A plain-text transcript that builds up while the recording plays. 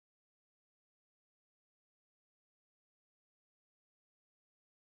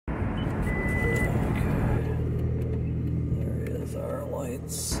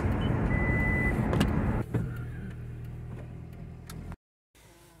lights.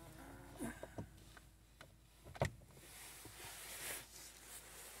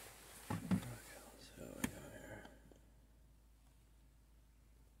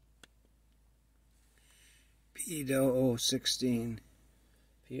 P0016.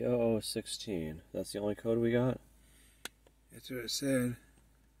 P0016. That's the only code we got? That's what it said.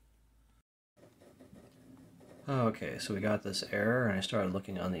 Okay, so we got this error, and I started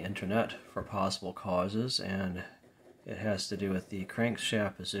looking on the internet for possible causes, and it has to do with the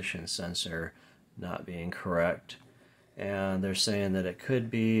crankshaft position sensor not being correct. And they're saying that it could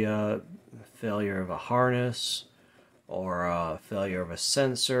be a failure of a harness, or a failure of a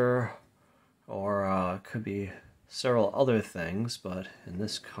sensor, or could be several other things, but in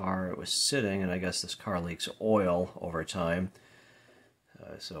this car it was sitting, and I guess this car leaks oil over time.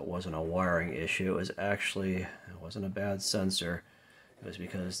 So it wasn't a wiring issue. It wasn't a bad sensor. It was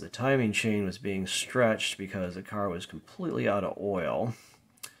because the timing chain was being stretched because the car was completely out of oil.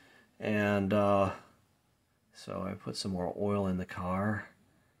 And so I put some more oil in the car,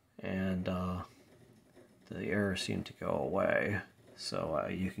 and the error seemed to go away. So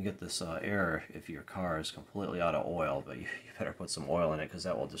you can get this error if your car is completely out of oil, but you better put some oil in it because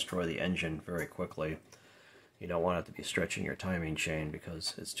that will destroy the engine very quickly. You don't want it to be stretching your timing chain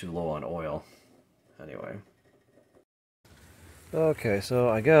because it's too low on oil. Anyway. Okay, so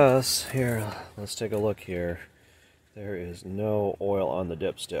I guess, here, let's take a look here. There is no oil on the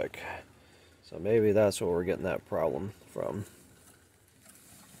dipstick. So maybe that's where we're getting that problem from.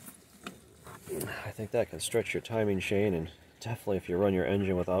 I think that can stretch your timing chain, and definitely if you run your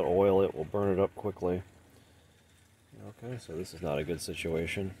engine without oil, it will burn it up quickly. Okay, so this is not a good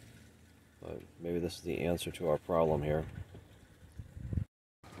situation. But maybe this is the answer to our problem here.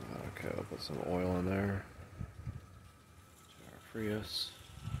 Okay, I'll put some oil in there. To our Prius.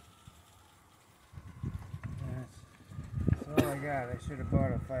 That's all I got. I should have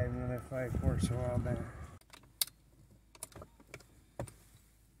bought a 5 quarts a while back.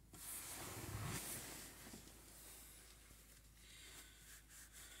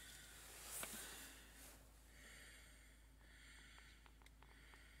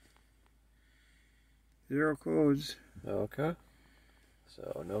 Zero codes. Okay.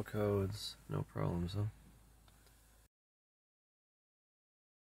 So no codes, no problems, huh?